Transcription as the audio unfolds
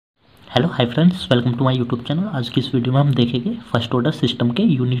Hello hi friends, welcome to my YouTube channel. आज की इस वीडियो में हम देखेंगे फर्स्ट ऑर्डर सिस्टम के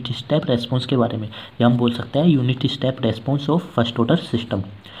यूनिट स्टेप रेस्पॉन्स के बारे में, या हम बोल सकते हैं unit step response of first order system.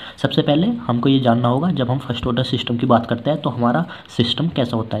 सबसे पहले हमको ये जानना होगा, जब हम फर्स्ट ऑर्डर सिस्टम की बात करते हैं तो हमारा सिस्टम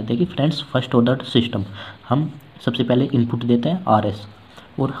कैसा होता है। देखिए फ्रेंड्स, फर्स्ट ऑर्डर सिस्टम हम सबसे पहले इनपुट देते हैं RS,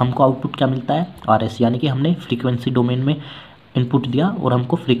 और हमको आउटपुट क्या मिलता है RS, यानी कि हमने फ्रीक्वेंसी डोमेन में इनपुट दिया और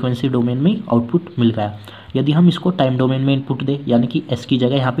हमको फ्रीक्वेंसी डोमेन में आउटपुट मिल गया। यदि हम इसको टाइम डोमेन में इनपुट दे, यानी कि S की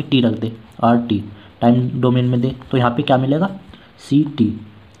जगह यहाँ पे T रख दे, RT टाइम डोमेन में दे, तो यहाँ पे क्या मिलेगा CT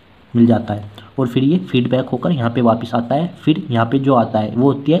मिल जाता है। और फिर ये फीडबैक होकर यहाँ पे वापस आता है। फिर यहाँ पे जो आता है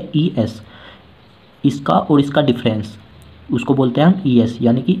वो होती है ES, इसका और इसका डिफरेंस, उसको बोलते हैं हम ES,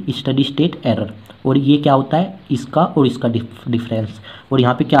 यानी कि स्टडी स्टेट एरर। और ये क्या होता है, इसका और इसका डिफरेंस। और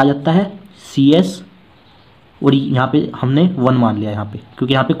यहाँ पे क्या आ जाता है CS, और यहाँ पे हमने 1 मान लिया यहाँ पे,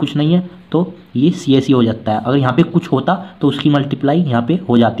 क्योंकि यहाँ पे कुछ नहीं है तो ये CS ही हो जाता है। अगर यहाँ पे कुछ होता तो उसकी मल्टीप्लाई यहाँ पे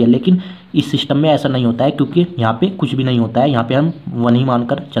हो जाती है, लेकिन इस सिस्टम में ऐसा नहीं होता है, क्योंकि यहाँ पे कुछ भी नहीं होता है। यहाँ पे हम 1 ही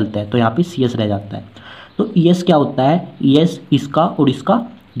मानकर चलते हैं, तो यहाँ पे CS रह जाता है। तो ES क्या होता है, ES इसका और इसका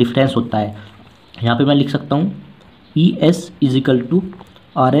डिफरेंस होता है। यहाँ पे मैं लिख सकता हूँ ES is equal to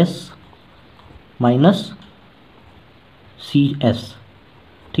RS minus CS।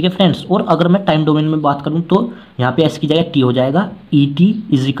 ठीक है फ्रेंड्स। और अगर मैं टाइम डोमेन में बात करूं तो यहाँ पे S की जगह T हो जाएगा, ET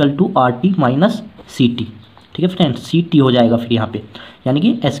is equal to RT minus CT। ठीक है फ्रेंड्स, CT हो जाएगा फिर यहाँ पे, यानी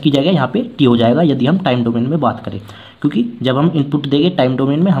कि S की जगह यहाँ पे T हो जाएगा यदि हम टाइम डोमेन में बात करें। क्योंकि जब हम इनपुट देंगे टाइम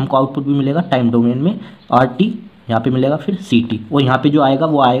डोमेन में, हमको आउटपुट भी मिलेगा टाइम डोमेन में RT, यहाँ पे मिलेगा फिर CT, और यहाँ पे जो आएगा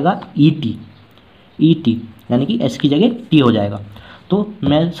वो आएगा ET, यानी कि S की जगह T हो जाएगा। तो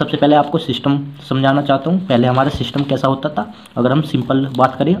मैं सबसे पहले आपको सिस्टम समझाना चाहता हूँ। पहले हमारा सिस्टम कैसा होता था, अगर हम सिंपल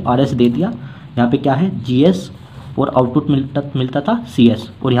बात करें, RS दे दिया, यहाँ पे क्या है GS, और आउटपुट मिलता था CS,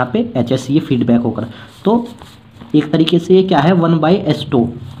 और यहाँ पे HS, ये फीडबैक होकर। तो एक तरीके से ये क्या है 1/S2,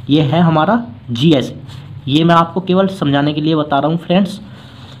 ये है हमारा GS। ये मैं आपको केवल समझाने के लिए बता रहा हूँ फ्रेंड्स।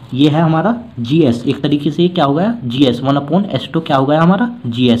 ये है हमारा GS, एक तरीके से ये क्या हो गया GS, 1/S2 क्या हो गया हमारा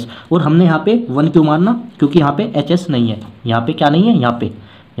GS। और हमने यहाँ पे 1 क्यों मानना, क्योंकि यहाँ पे HS नहीं है, यहाँ पे क्या नहीं है,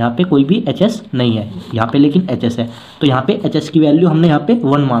 यहाँ पे कोई भी HS नहीं है, यहाँ पे लेकिन HS है। तो यहाँ पे HS की वैल्यू हमने यहाँ पे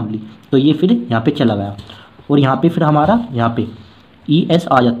 1 मान ली, तो ये फिर यहाँ पे चला गया। और यहाँ पे फिर हमारा यहाँ पे ES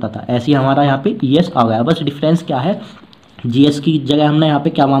आ जाता था, ऐसे ही हमारा यहाँ पे ES आ गया। बस डिफरेंस क्या है, GS की जगह हमने यहाँ पे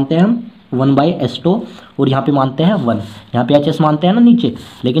क्या मानते हैं हम 1/S2, और यहाँ पे मानते हैं 1। यहाँ पे HS मानते हैं ना नीचे,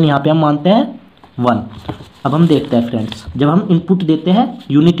 लेकिन यहाँ पे हम मानते हैं 1। अब हम देखते हैं फ्रेंड्स, जब हम इनपुट देते हैं,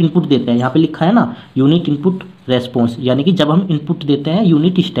 यूनिट इनपुट देते हैं, यहाँ पे लिखा है ना यूनिट इनपुट रेस्पॉन्स, यानी कि जब हम इनपुट देते हैं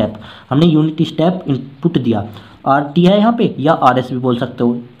यूनिट स्टेप, हमने यूनिट स्टेप इनपुट दिया, RT है यहाँ पे, या RS भी बोल सकते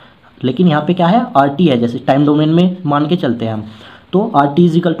हो, लेकिन यहाँ पे क्या है RT है, जैसे टाइम डोमेन में मान के चलते हैं हम। तो RT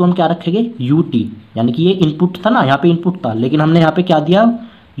इज इक्वल टू हम क्या रखेंगे UT, यानी कि ये इनपुट था ना, यहाँ पे इनपुट था, लेकिन हमने यहाँ पे क्या दिया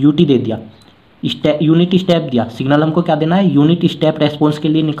UT दे दिया, यूनिट स्टेप दिया। सिग्नल हमको क्या देना है, यूनिट स्टेप रेस्पॉन्स के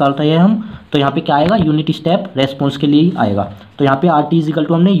लिए निकाल रहे हैं हम, तो यहाँ पे क्या आएगा यूनिट स्टेप रेस्पॉन्स के लिए ही आएगा। तो यहाँ पे RT इज इक्वल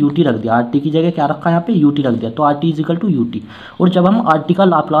टू हमने UT रख दिया, RT की जगह क्या रखा है यहाँ पे UT रख दिया, तो RT is equal to UT। और जब हम RT का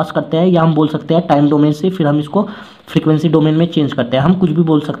लाप्लास करते हैं, या हम बोल सकते हैं टाइम डोमेन से फिर हम इसको फ्रीक्वेंसी डोमेन में चेंज करते हैं, हम कुछ भी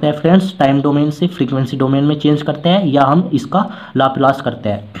बोल सकते हैं फ्रेंड्स, टाइम डोमेन से फ्रीक्वेंसी डोमेन में चेंज करते हैं, या हम इसका लाप्लास करते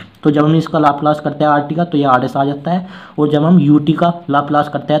हैं। तो जब हम इसका लाप्लास करते हैं RT का, तो ये RS आ जाता है। और जब हम UT का लाप्लास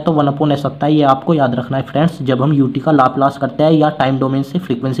करते हैं तो 1/S आता है। ये आपको याद रखना है फ्रेंड्स, जब हम UT का लाप्लास करते हैं या टाइम डोमेन से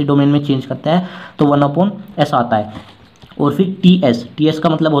फ्रीक्वेंसी डोमेन में चेंज करते हैं तो 1/S आता है। और फिर TS का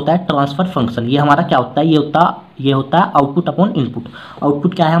मतलब होता है ट्रांसफर फंक्शन। ये हमारा क्या होता है, ये होता है आउटपुट अपॉन इनपुट।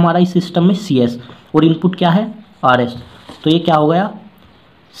 आउटपुट क्या है हमारा इस सिस्टम में CS, और इनपुट क्या है RS। तो ये क्या हो गया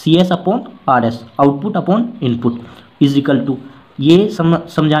CS upon RS, output upon input is equal to. ये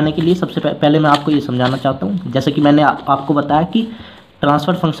समझाने के लिए सबसे पहले मैं आपको ये समझाना चाहता हूँ, जैसे कि मैंने आपको बताया कि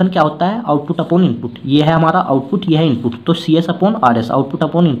ट्रांसफर फंक्शन क्या होता है, आउटपुट अपॉन इनपुट। ये है हमारा आउटपुट, ये है इनपुट, तो CS upon RS, output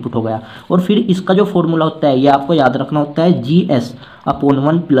upon input हो गया। और फिर इसका जो फॉर्मूला होता है, ये आपको याद रखना होता है GS upon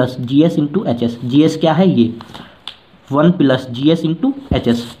 1 plus GS into HS। GS क्या है, ये 1 प्लस GS इंटू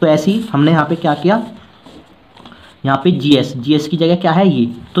HS। तो ऐसे ही हमने यहाँ पे क्या किया, यहाँ पे GS की जगह क्या है ये,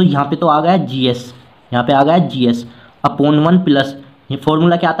 तो यहाँ पे तो आ गया GS, यहाँ पे आ गया GS अपॉन 1 प्लस, ये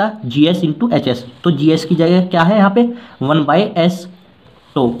फॉर्मूला क्या था GS इंटू HS। तो GS की जगह क्या है यहाँ पे 1/S,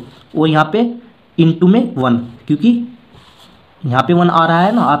 तो वो यहाँ पे इंटू में 1, क्योंकि यहाँ पे 1 आ रहा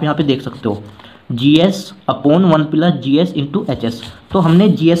है ना, आप यहाँ पे देख सकते हो GS upon 1 plus GS into HS। तो हमने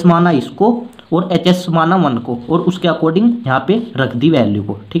GS माना इसको और HS माना 1 को, और उसके अकॉर्डिंग यहाँ पे रख दी वैल्यू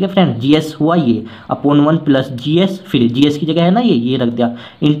को। ठीक है फ्रेंड, GS हुआ ये अपॉन 1 प्लस GS, फिर GS की जगह है ना ये रख दिया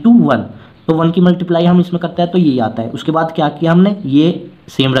इंटू 1, तो 1 की मल्टीप्लाई हम इसमें करते हैं तो ये आता है। उसके बाद क्या किया हमने, ये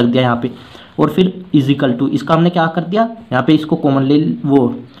सेम रख दिया यहाँ पे, और फिर इजिकल टू इसका हमने क्या कर दिया, यहाँ पे इसको कॉमन ले,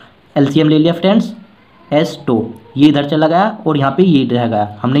 वो एलसीएम ले लिया फ्रेंड्स, एस टो ये इधर चला गया और यहाँ पे ये रह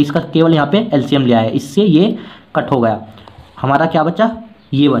गया, हमने इसका केवल यहाँ पे एलसीएम लिया है, इससे ये कट हो गया, हमारा क्या बचा,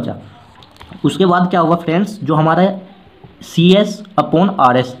 ये बचा। उसके बाद क्या हुआ फ्रेंड्स, जो हमारा C S upon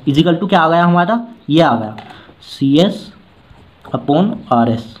R S is equal to क्या आ गया हमारा, ये आ गया C S upon R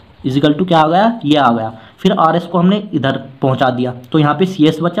S is equal to क्या आ गया, ये आ गया। फिर आर एस को हमने इधर पहुंचा दिया, तो यहाँ पे सी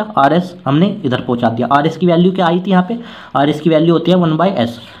एस बचा, आर एस हमने इधर पहुंचा दिया। आर एस की वैल्यू क्या आई थी यहाँ पे, आर एस की वैल्यू होती है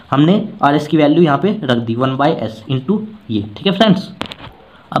 1/s, हमने आर एस की वैल्यू यहाँ पे रख दी 1/s इंटू ये। ठीक है फ्रेंड्स,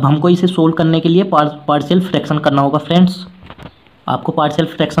 अब हमको इसे सोल्व करने के लिए पार्शियल फ्रैक्शन करना होगा फ्रेंड्स। आपको पार्शियल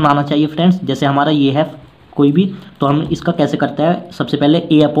फ्रैक्शन आना चाहिए फ्रेंड्स। जैसे हमारा ये है कोई भी, तो हम इसका कैसे करते हैं, सबसे पहले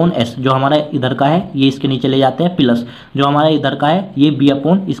a अपॉन एस जो हमारा इधर का है ये इसके नीचे ले जाते हैं, प्लस जो हमारा इधर का है ये b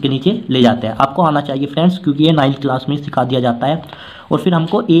अपॉन इसके नीचे ले जाते हैं। आपको आना चाहिए फ्रेंड्स, क्योंकि ये 9th क्लास में सिखा दिया जाता है। और फिर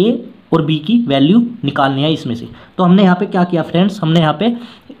हमको a और b की वैल्यू निकालनी है इसमें से। तो हमने यहाँ पे क्या किया फ्रेंड्स, हमने यहाँ पे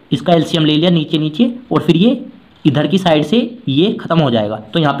इसका एलसीएम ले लिया नीचे नीचे, और फिर ये इधर की साइड से ये खत्म हो जाएगा,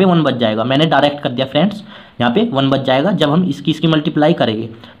 तो यहाँ पे 1 बच जाएगा। मैंने डायरेक्ट कर दिया फ्रेंड्स, यहाँ पे 1 बच जाएगा। जब हम इसकी मल्टीप्लाई करेंगे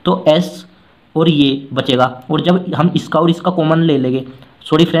तो s और ये बचेगा, और जब हम इसका और इसका कॉमन ले लेंगे,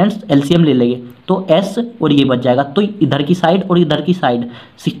 सॉरी फ्रेंड्स एलसीएम ले लेंगे, तो s और ये बच जाएगा। तो इधर की साइड और इधर की साइड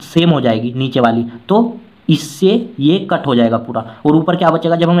सेम हो जाएगी नीचे वाली, तो इससे ये कट हो जाएगा पूरा। और ऊपर क्या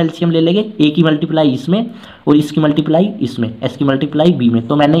बचेगा, जब हम एलसीएम ले लेंगे, a की मल्टीप्लाई इसमें और इसकी मल्टीप्लाई इसमें, s की मल्टीप्लाई b में,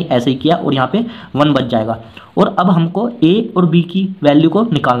 तो मैंने ऐसे ही किया और यहाँ पे 1 बच जाएगा। और अब हमको a और b की वैल्यू को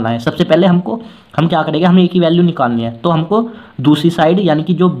निकालना है। सबसे पहले हम क्या करेंगे, हमें a की वैल्यू निकालनी है, तो हमको दूसरी साइड यानी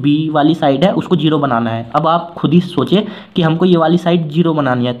कि जो b वाली साइड है उसको 0 बनाना है। अब आप खुद ही सोचिए कि हमको ये वाली साइड 0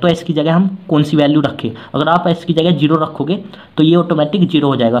 बनानी है, तो s की जगह हम कौन सी वैल्यू रखें। अगर आप s की जगह 0 रखोगे तो ये ऑटोमेटिक 0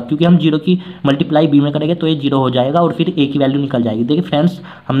 हो जाएगा, क्योंकि हम 0 की मल्टीप्लाई b में करेंगे तो ये 0 हो जाएगा और फिर a की वैल्यू निकल जाएगी। देखिए फ्रेंड्स,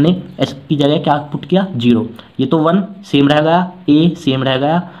 हमने s की जगह क्या पुट किया, 0। ये तो 1 सेम रह गया, a सेम रह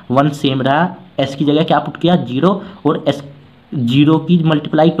गया, 1 सेम रहा, s की जगह क्या पुट किया, 0, और s 0 की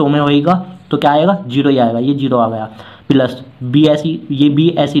मल्टीप्लाई टो में होएगा तो क्या आएगा, 0 ही आएगा, ये 0 आ गया। प्लस b ऐसी, ये b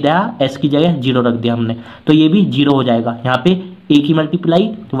ऐसी रहा, s की जगह 0 रख दिया हमने, तो ये भी 0 हो जाएगा। यहाँ पे a की मल्टीप्लाई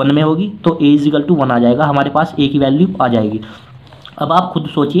 1 में होगी तो a इजिकल टू 1 आ जाएगा, हमारे पास a की वैल्यू आ जाएगी। अब आप खुद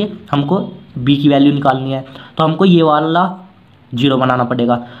सोचिए, हमको b की वैल्यू निकालनी है, तो हमको ये वाला 0 बनाना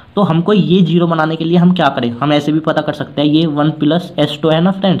पड़ेगा। तो हमको ये 0 बनाने के लिए हम क्या करें, हम ऐसे भी पता कर सकते हैं, ये 1 प्लस एस टो है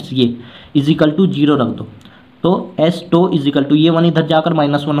ना फ्रेंड्स, ये इजिकल टू 0 रख दो, तो एस टो इजिकल टू, ये 1 इधर जाकर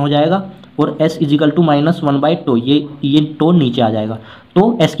 -1 हो जाएगा, और s इजिकल टू -1/टो, ये टो नीचे आ जाएगा।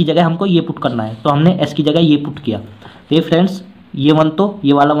 तो s की जगह हमको ये पुट करना है, तो हमने s की जगह ये पुट किया। तो ये फ्रेंड्स, ये 1 तो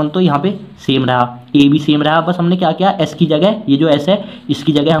ये वाला 1 तो यहाँ पे सेम रहा, a भी सेम रहा, बस हमने क्या किया, s की जगह ये जो s है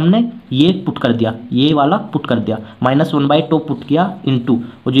इसकी जगह हमने ये पुट कर दिया, ये वाला पुट कर दिया, -1/टो पुट किया इंटू,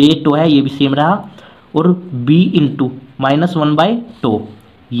 और जो ये टो है ये भी सेम रहा, और b इंटू -1/टो,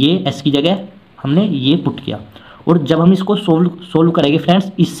 ये s की जगह हमने ये पुट किया। और जब हम इसको सोल्व करेंगे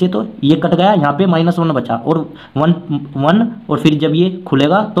फ्रेंड्स, इससे तो ये कट गया, यहाँ पे -1 बचा, और 1 और फिर जब ये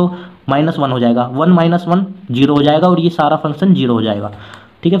खुलेगा तो -1 हो जाएगा, 1 -1 0 हो जाएगा, और ये सारा फंक्शन 0 हो जाएगा।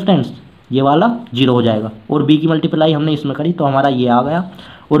 ठीक है फ्रेंड्स, ये वाला 0 हो जाएगा। और b की मल्टीप्लाई हमने इसमें करी तो हमारा ये आ गया,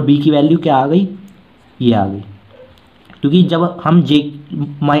 और b की वैल्यू क्या आ गई, ये आ गई, क्योंकि जब हम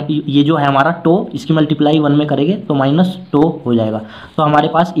ये जो है हमारा टो, इसकी मल्टीप्लाई 1 में करेंगे तो -टो हो जाएगा। तो हमारे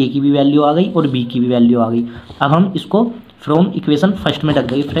पास a की भी वैल्यू आ गई और b की भी वैल्यू आ गई। अब हम इसको फ्रॉम इक्वेशन फर्स्ट में रख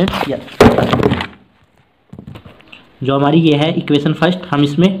देंगे फ्रेंड्स, जो हमारी ये है इक्वेशन फर्स्ट, हम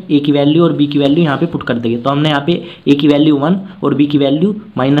इसमें a की वैल्यू और b की वैल्यू यहाँ पे पुट कर देंगे। तो हमने यहाँ पे a की वैल्यू 1 और b की वैल्यू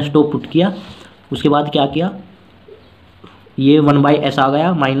 -टो पुट किया। उसके बाद क्या किया, ये 1/s आ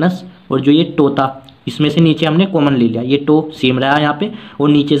गया माइनस, और जो ये टो था इसमें से नीचे हमने कॉमन ले लिया, ये टो सेम रहा यहाँ पे, और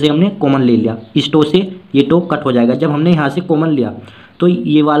नीचे से हमने कॉमन ले लिया, इस टो से ये टो कट हो जाएगा। जब हमने यहाँ से कॉमन लिया तो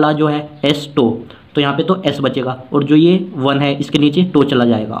ये वाला जो है एस टो, तो यहाँ पे तो एस बचेगा, और जो ये 1 है इसके नीचे टो चला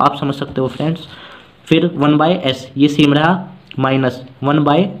जाएगा, आप समझ सकते हो फ्रेंड्स। फिर 1/s ये सेम रहा, माइनस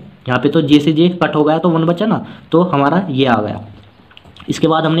 1 यहाँ पे तो जे से जे कट हो गया तो 1 बचा ना, तो हमारा ये आ गया। इसके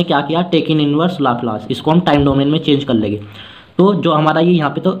बाद हमने क्या किया, टेक इन इनवर्स लाप्लास, इसको हम टाइम डोमेन में चेंज कर लेंगे। तो जो हमारा ये यहाँ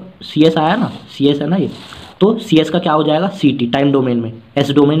पे तो सी एस आया ना, सी एस है ना ये, तो सी एस का क्या हो जाएगा, सी टी टाइम डोमेन में,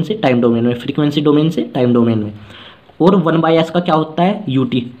 एस डोमेन से टाइम डोमेन में, फ्रीक्वेंसी डोमेन से टाइम डोमेन में। और 1/s का क्या होता है, यू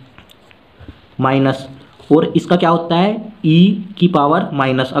टी माइनस, और इसका क्या होता है, ई की पावर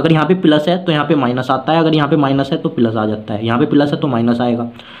माइनस। अगर यहाँ पे प्लस है तो यहाँ पे माइनस आता है, अगर यहाँ पे माइनस है तो प्लस आ जाता है, यहाँ पे प्लस है तो माइनस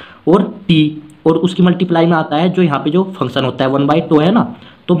आएगा। और टी, और उसकी मल्टीप्लाई में आता है जो यहाँ पे जो फंक्शन होता है 1/टो है ना,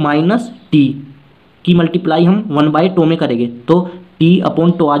 तो माइनस टी की मल्टीप्लाई हम 1/टो में करेंगे तो टी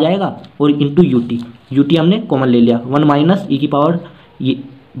अपॉन टो आ जाएगा, और इंटू यू टी हमने कॉमन ले लिया, 1 माइनस ई की पावर ये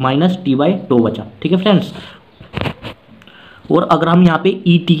माइनस टी/टो बचा। ठीक है फ्रेंड्स, और अगर हम यहाँ पे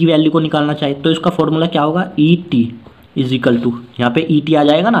ई टी की वैल्यू को निकालना चाहें तो इसका फॉर्मूला क्या होगा, E T is equal to, यहाँ पे ई टी आ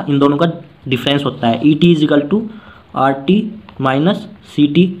जाएगा ना, इन दोनों का डिफरेंस होता है, E T is equal to R T minus C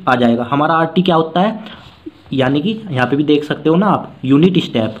T आ जाएगा। हमारा आर टी क्या होता है, यानी कि यहाँ पे भी देख सकते हो ना आप, यूनिट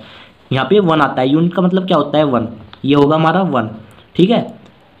स्टेप, यहाँ पे 1 आता है, यूनिट का मतलब क्या होता है 1, ये होगा हमारा 1, ठीक है।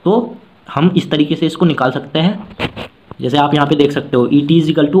 तो हम इस तरीके से इसको निकाल सकते हैं, जैसे आप यहाँ पे देख सकते हो E T is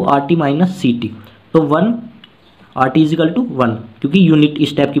equal to R T minus C T, तो 1 R T is equal to 1, क्योंकि यूनिट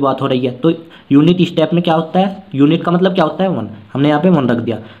स्टेप की बात हो रही है। तो यूनिट स्टेप में क्या होता है, यूनिट का मतलब क्या होता है 1, हमने यहाँ पे 1 रख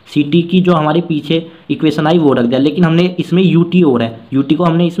दिया। सी टी की जो हमारे पीछे इक्वेशन आई वो रख दिया, लेकिन हमने इसमें यू टी हो रहा है, यू टी को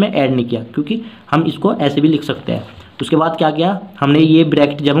हमने इसमें ऐड नहीं किया, क्योंकि हम इसको ऐसे भी लिख सकते हैं। उसके बाद क्या किया हमने, ये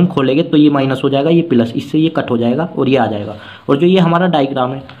ब्रैकेट जब हम खोलेंगे तो ये माइनस हो जाएगा, ये प्लस, इससे ये कट हो जाएगा और ये आ जाएगा। और जो ये हमारा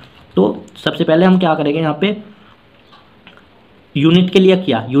डायग्राम है, तो सबसे पहले हम क्या करेंगे, यहाँ पे यूनिट के लिए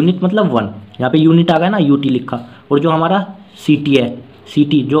किया, यूनिट मतलब 1, यहाँ पे यूनिट आ गया ना, यू टी लिखा, और जो हमारा सी टी है, सी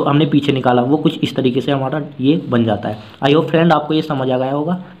टी जो हमने पीछे निकाला वो कुछ इस तरीके से हमारा ये बन जाता है। आई होप फ्रेंड आपको ये समझ आ गया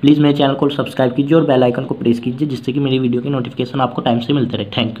होगा। प्लीज़ मेरे चैनल को सब्सक्राइब कीजिए और बेल आइकन को प्रेस कीजिए, जिससे कि मेरी वीडियो की नोटिफिकेशन आपको टाइम से मिलते रहे।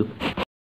 Thank you.